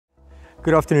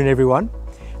Good afternoon everyone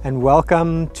and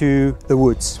welcome to The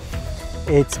Woods.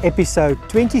 It's episode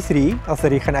 23 of the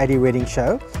Rieg AD Wedding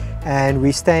Show and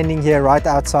we're standing here right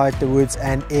outside the woods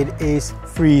and it is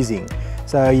freezing.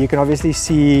 So you can obviously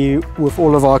see with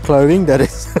all of our clothing that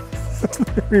it's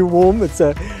very warm. It's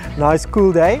a nice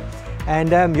cool day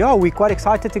and yeah, we're quite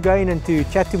excited to go in and to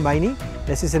chat to Maynie.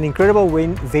 This is an incredible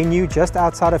venue just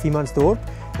outside of Humansdorp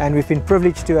and we've been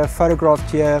privileged to have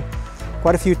photographed here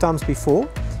quite a few times before.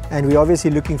 And we're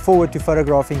obviously looking forward to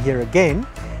photographing here again.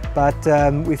 But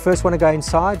we first want to go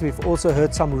inside. We've also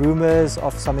heard some rumors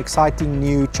of some exciting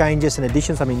new changes and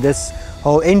additions. I mean, this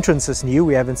whole entrance is new.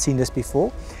 We haven't seen this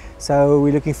before. So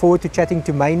we're looking forward to chatting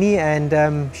to Maynie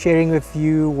and sharing with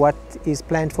you what is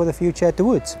planned for the future at the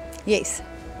Woods. Yes,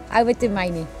 over to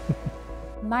Maynie.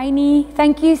 Maynie,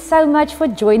 thank you so much for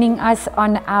joining us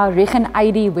on our Rieg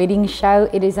AD Wedding Show.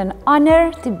 It is an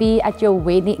honor to be at your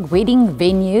wedding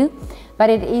venue. But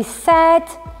it is sad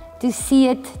to see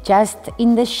it just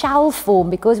in the shell form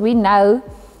because we know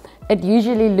it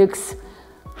usually looks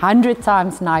 100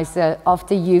 times nicer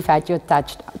after you've had your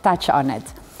touch on it.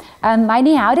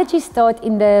 Maynie, how did you start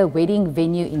in the wedding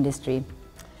venue industry?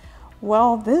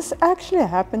 Well, this actually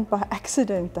happened by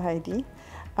accident, Heidi.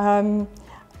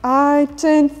 I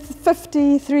turned 50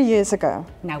 years ago.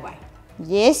 No way.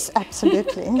 Yes,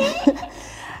 absolutely.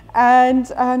 And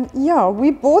yeah,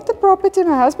 we bought the property,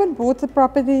 my husband bought the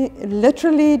property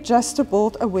literally just to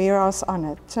build a warehouse on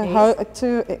it,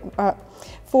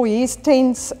 for his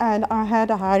tents, and I had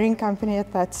a hiring company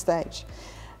at that stage.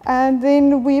 And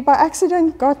then we by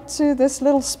accident got to this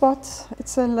little spot,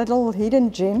 it's a little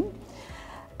hidden gem,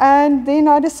 and then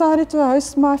I decided to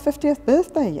host my 50th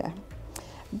birthday here.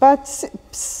 But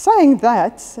saying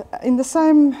that, in the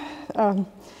same,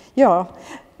 yeah,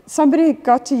 somebody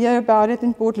got to hear about it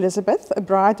in Port Elizabeth, a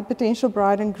potential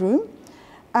bride and groom,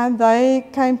 and they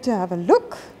came to have a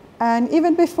look. And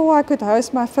even before I could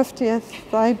host my 50th,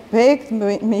 they begged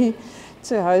me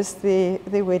to host the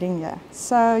wedding here.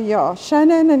 So yeah,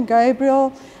 Shannon and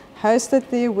Gabriel hosted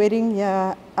their wedding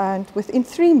here, and within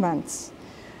 3 months,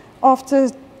 after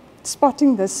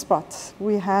spotting this spot,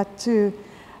 we had to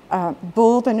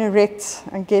build and erect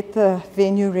and get the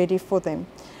venue ready for them.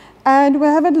 And we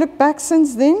haven't looked back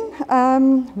since then.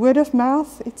 Word of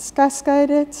mouth, it's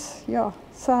cascaded. Yeah,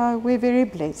 so we're very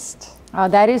blessed. Oh,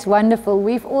 that is wonderful.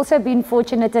 We've also been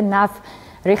fortunate enough,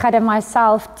 Richard and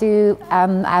myself, to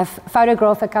have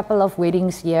photographed a couple of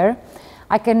weddings here.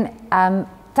 I can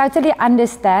totally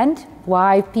understand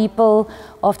why people,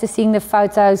 after seeing the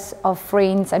photos of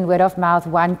friends and word of mouth,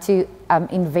 want to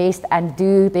invest and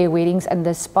do their weddings in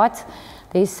this spot.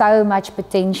 There's so much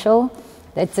potential.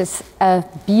 It's a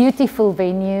beautiful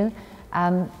venue,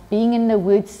 being in the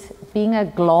woods, being a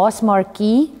glass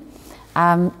marquee.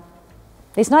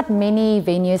 There's not many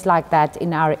venues like that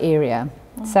in our area.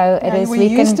 So it is. We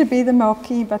used to be the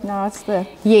marquee, but now it's the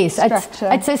structure.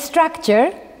 It's a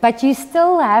structure, but you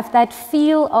still have that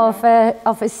feel of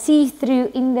a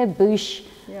see-through in the bush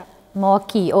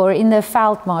marquee or in the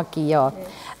veld marquee. Yeah.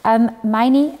 Yes.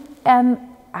 Maynie,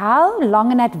 how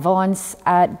long in advance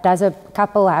does a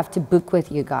couple have to book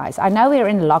with you guys? I know we're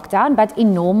in lockdown, but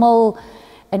in normal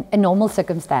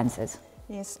circumstances.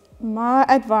 Yes, my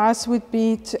advice would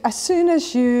be to, as soon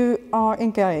as you are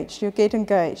engaged, you get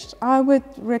engaged, I would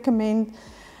recommend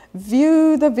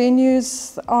view the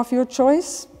venues of your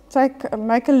choice,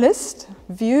 make a list,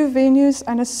 view venues,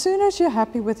 and as soon as you're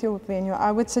happy with your venue,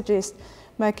 I would suggest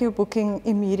make your booking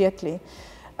immediately.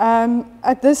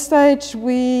 At this stage,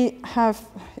 we have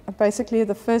basically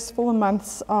the first 4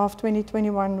 months of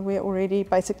 2021, we're already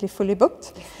basically fully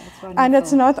booked. Yes, and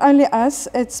it's not only us,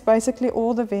 it's basically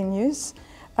all the venues.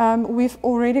 We've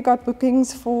already got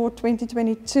bookings for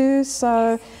 2022,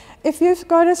 so if you've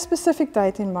got a specific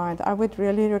date in mind, I would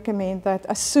really recommend that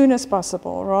as soon as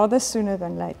possible, rather sooner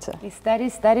than later. Yes,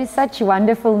 that is such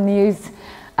wonderful news.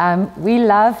 We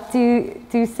love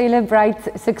to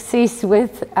celebrate success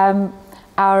with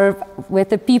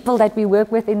the people that we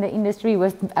work with in the industry,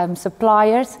 with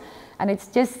suppliers, and it's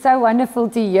just so wonderful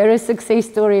to hear a success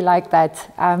story like that.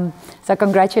 So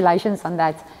congratulations on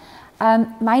that.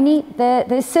 Maynie,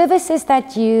 the services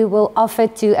that you will offer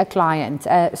to a client,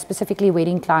 specifically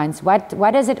wedding clients, what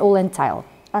does it all entail?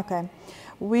 Okay,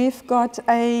 we've got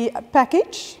a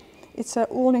package. It's an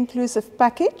all-inclusive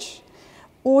package,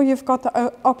 or you've got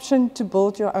the option to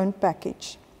build your own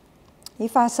package.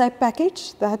 If I say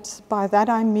package, by that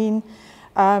I mean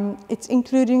it's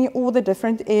including all the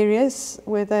different areas,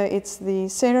 whether it's the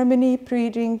ceremony,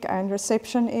 pre-drink and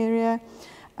reception area,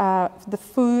 the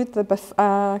food,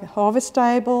 the harvest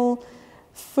table,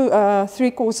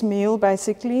 three-course meal,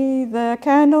 basically, the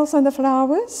candles and the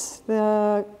flowers,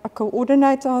 a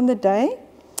coordinator on the day,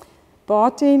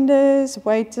 bartenders,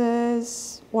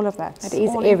 waiters, all of that. It is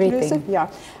all everything. Inclusive, yeah.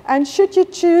 And should you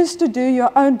choose to do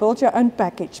build your own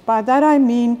package, by that I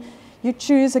mean you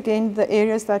choose again the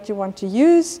areas that you want to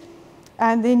use,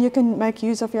 and then you can make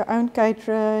use of your own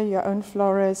caterer, your own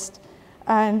florist.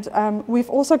 And we've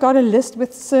also got a list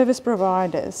with service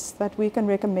providers that we can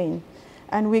recommend.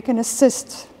 And we can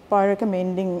assist by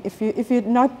recommending. If you're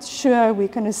not sure, we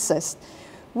can assist.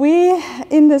 We,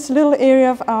 in this little area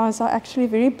of ours, are actually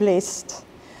very blessed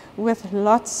with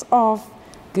lots of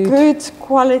good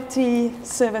quality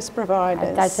service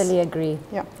providers. I totally agree.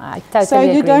 Yeah. I totally agree. So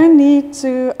you don't need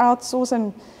to outsource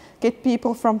and get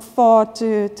people from far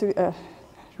to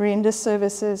render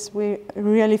services. We're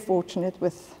really fortunate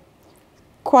with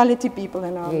quality people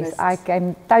in our midst. I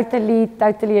can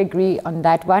totally agree on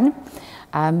that one.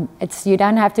 You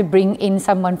don't have to bring in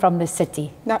someone from the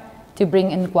city to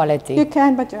bring in quality. You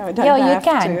can, but you don't have to. Yeah, you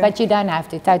can, but you don't have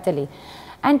to, totally.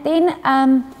 And then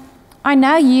I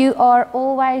know you are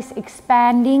always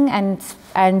expanding and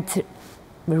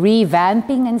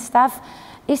revamping and stuff.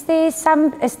 Is there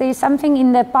something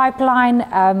in the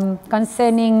pipeline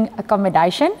concerning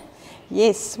accommodation?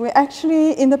 Yes, we're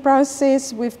actually in the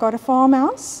process. We've got a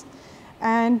farmhouse,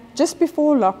 and just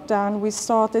before lockdown we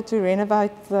started to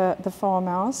renovate the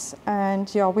farmhouse,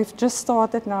 and yeah, we've just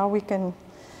started now. We can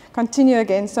continue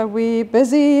again. So we're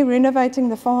busy renovating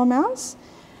the farmhouse.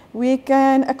 We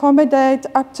can accommodate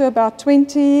up to about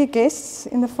 20 guests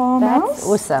in the farmhouse. That's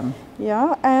awesome.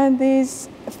 Yeah, and there's,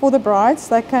 for the brides,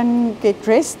 they can get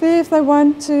dressed there if they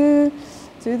want to,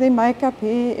 do their makeup,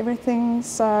 hair, everything.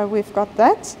 So we've got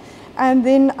that. And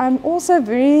then I'm also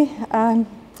very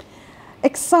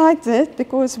excited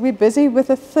because we're busy with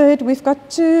a third. We've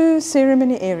got 2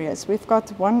 ceremony areas. We've got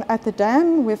one at the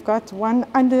dam. We've got one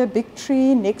under a big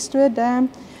tree next to a dam.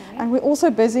 And we're also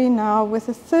busy now with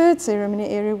a 3rd ceremony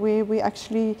area where we're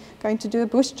actually going to do a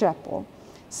bush chapel.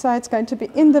 So it's going to be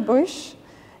in the bush.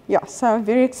 Yeah, so I'm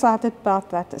very excited about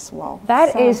that as well.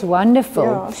 That is wonderful.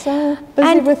 Yeah, so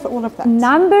busy with all of that.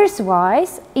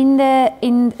 Numbers-wise, in the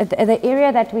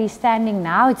area that we're standing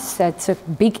now, it's a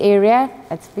big area.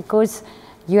 It's because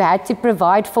you had to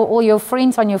provide for all your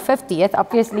friends on your 50th.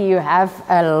 Obviously, you have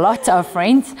a lot of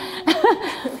friends.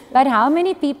 But how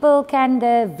many people can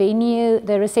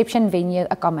the reception venue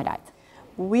accommodate?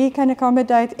 We can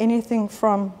accommodate anything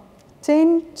from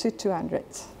 10 to 200.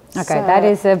 Okay, so that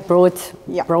is a broad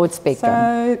spectrum.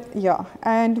 So yeah,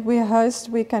 and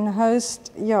we can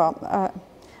host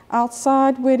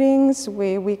outside weddings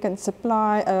where we can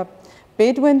supply a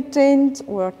bedouin tent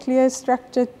or a clear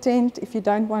structured tent if you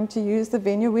don't want to use the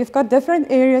venue. We've got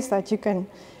different areas that you can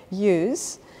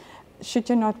use should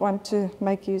you not want to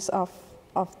make use of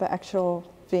the actual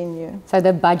venue. So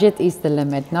the budget is the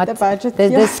limit, not the budget.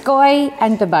 The sky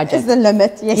and the budget is the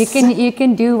limit. Yes, you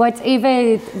can do whatever.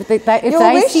 If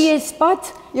they see a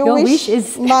spot, your wish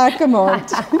is my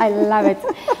command. I love it.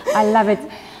 I love it.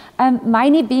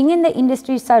 Maynie, being in the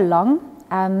industry so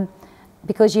long,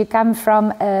 because you come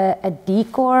from a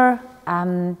decor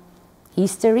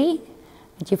history,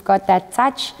 and you've got that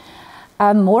touch.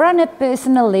 More on a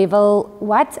personal level,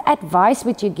 what advice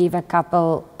would you give a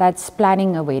couple that's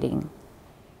planning a wedding?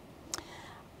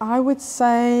 I would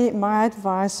say my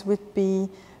advice would be,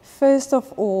 first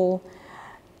of all,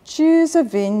 choose a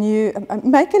venue,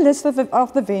 make a list of the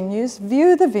venues,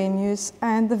 view the venues,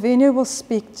 and the venue will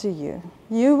speak to you.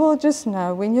 You will just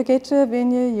know, when you get to a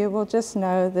venue, you will just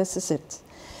know this is it.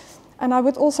 And I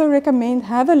would also recommend,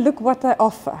 have a look what they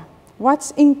offer, what's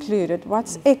included,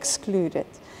 what's excluded.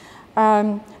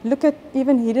 Look at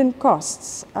even hidden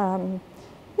costs,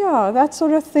 that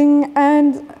sort of thing,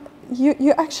 and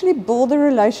you actually build a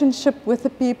relationship with the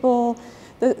people,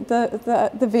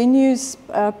 the venue's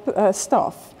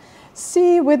staff.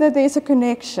 See whether there's a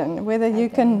connection, whether you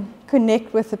can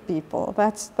connect with the people.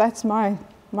 That's my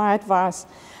advice.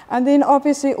 And then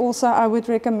obviously also I would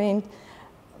recommend,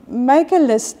 make a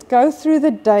list, go through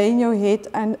the day in your head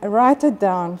and write it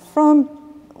down from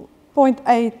point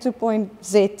A to point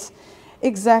Z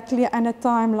exactly, and a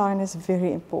timeline is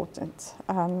very important.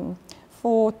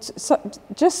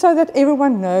 Just so that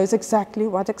everyone knows exactly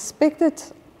what expected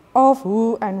of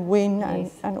who and when,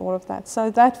 and all of that.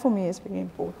 So that for me is very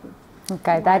important.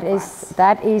 Okay, that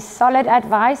is solid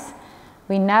advice.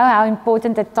 We know how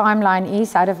important the timeline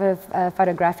is out of a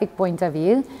photographic point of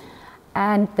view.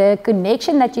 And the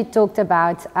connection that you talked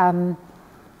about,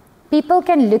 people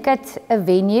can look at a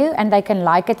venue and they can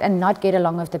like it and not get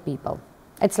along with the people.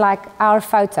 it's like our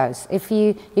photos. If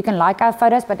you can like our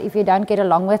photos, but if you don't get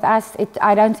along with us,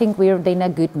 I don't think we're then a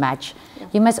good match. Yeah.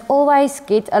 You must always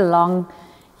get along.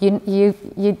 You're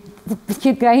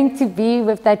going to be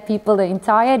with that people the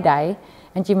entire day,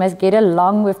 and you must get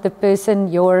along with the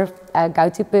person, your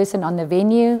go-to person on the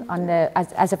venue,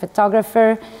 as a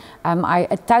photographer.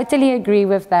 I totally agree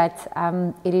with that.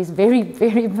 It is very,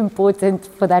 very important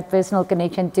for that personal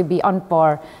connection to be on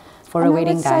par for a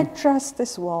wedding day. I would say trust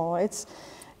as well.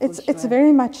 It's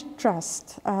very much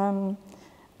trust. And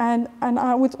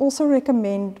I would also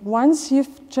recommend, once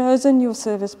you've chosen your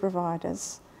service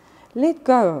providers, let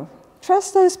go.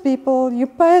 Trust those people. You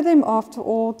pay them after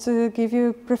all to give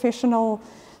you professional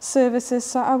services.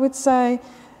 So I would say,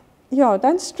 yeah,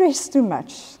 don't stress too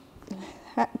much.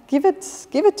 Give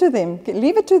it to them.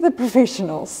 Leave it to the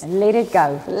professionals. Let it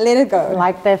go. Let it go.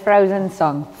 Like the Frozen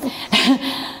song.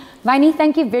 Maynie,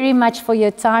 thank you very much for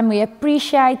your time. We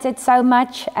appreciate it so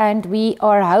much, and we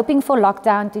are hoping for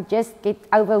lockdown to just get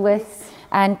over with,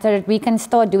 and that we can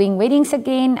start doing weddings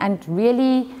again and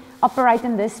really operate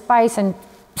in this space and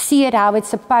see it how it's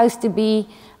supposed to be.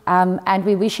 And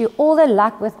we wish you all the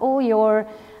luck with all your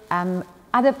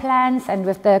other plans and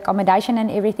with the accommodation and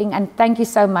everything. And thank you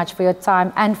so much for your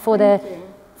time and for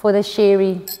the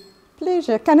sherry.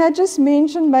 Pleasure. Can I just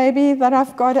mention maybe that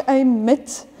I've got a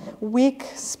mid-week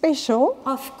special?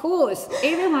 Of course,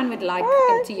 everyone would like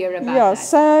to hear about that. Yeah,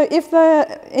 so if there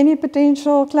are any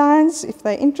potential clients, if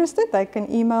they're interested, they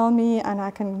can email me and I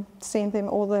can send them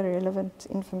all the relevant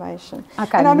information.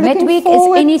 Okay, midweek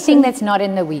is anything that's not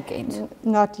in the weekend?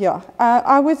 Not, yeah.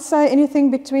 I would say anything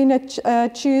between a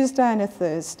Tuesday and a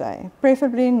Thursday,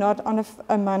 preferably not on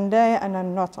a Monday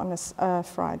and not on a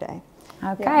Friday.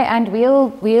 Okay, yeah. And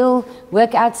we'll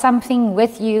work out something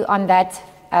with you on that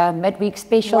midweek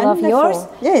special Wonderful. Of yours.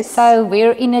 Yes. So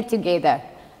we're in it together.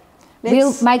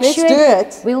 Let's do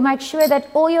it. We'll make sure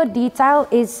that all your detail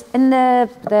is in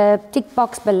the tick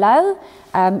box below.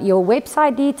 Your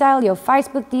website detail, your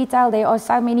Facebook detail. There are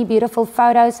so many beautiful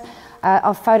photos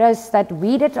that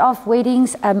we did of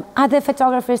weddings. Other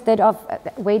photographers did of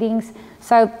weddings.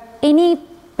 So any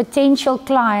potential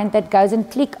client that goes and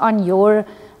click on your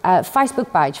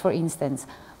Facebook page, for instance,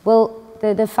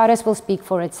 the photos will speak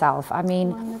for itself. I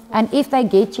mean, wonderful. And if they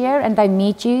get here and they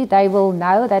meet you, they will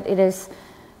know that it is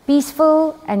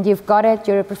peaceful and you've got it,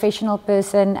 you're a professional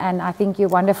person, and I think you're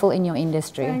wonderful in your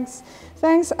industry. Thanks.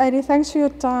 Thanks, Adi. Thanks for your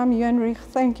time. You and Rieg,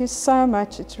 thank you so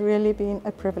much. It's really been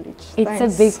a privilege. It's a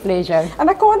big pleasure. And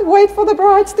I can't wait for the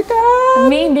brides to come.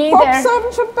 Me neither. Pop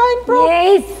some champagne, bro.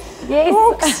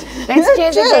 Yes. Let's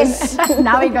cheers again.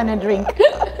 Now we're going to drink.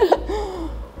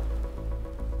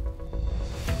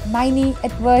 Maynie,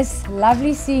 it was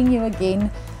lovely seeing you again.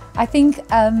 I think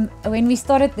when we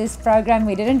started this program,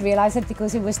 we didn't realize it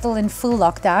because it was still in full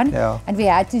lockdown. Yeah. And we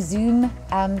had to Zoom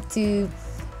to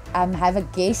have a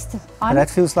guest on. And that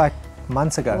feels like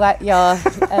months ago. Well, yeah,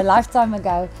 a lifetime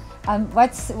ago.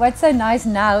 What's so nice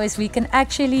now is we can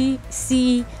actually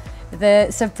see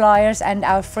the suppliers and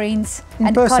our friends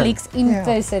and colleagues in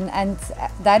person, and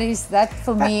that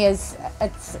for me it's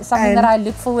something that I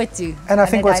look forward to. And I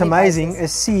think what's amazing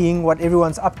is seeing what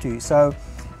everyone's up to. So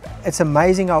it's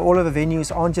amazing how all of the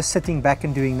venues aren't just sitting back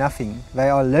and doing nothing. They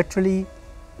are literally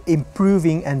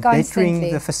improving and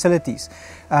bettering the facilities.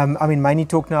 I mean, Maynie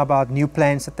talked now about new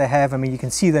plans that they have. I mean, you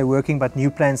can see they're working, but new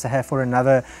plans they have for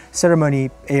another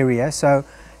ceremony area. So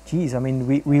geez, I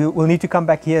mean, we'll need to come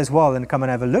back here as well and come and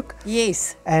have a look.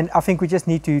 Yes. And I think we just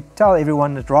need to tell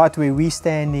everyone that right where we're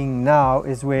standing now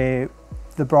is where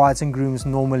the brides and grooms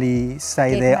normally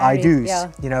say their I do's,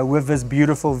 you know, with this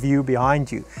beautiful view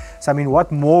behind you. So, I mean, what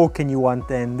more can you want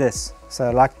than this?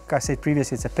 So, like I said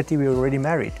previously, it's a pity we're already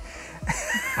married.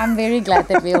 I'm very glad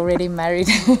that we're already married.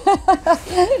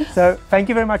 So, thank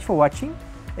you very much for watching.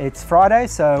 It's Friday,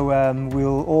 so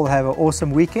we'll all have an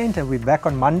awesome weekend, and we're back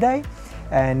on Monday.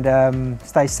 And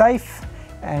stay safe,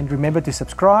 and remember to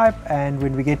subscribe, and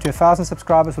when we get to 1,000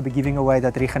 subscribers we'll be giving away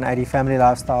that Rieg AD family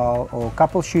lifestyle or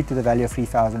couple shoot to the value of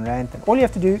 3,000 Rand, and all you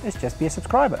have to do is just be a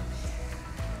subscriber.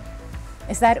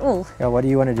 Is that all? Yeah, what do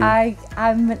you want to do?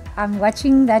 I'm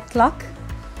watching that clock.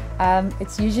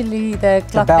 It's usually the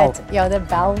clock the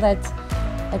bell that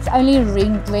it's only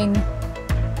ringed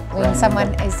when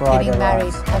someone is getting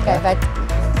married. Okay, but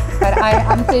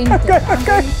I'm thinking.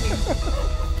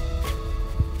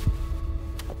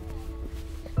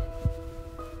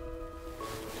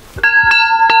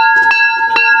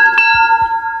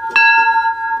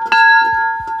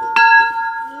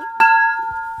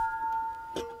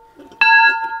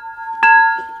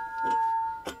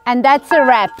 And that's a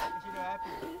wrap.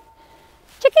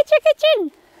 Chicka chicka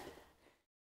chin.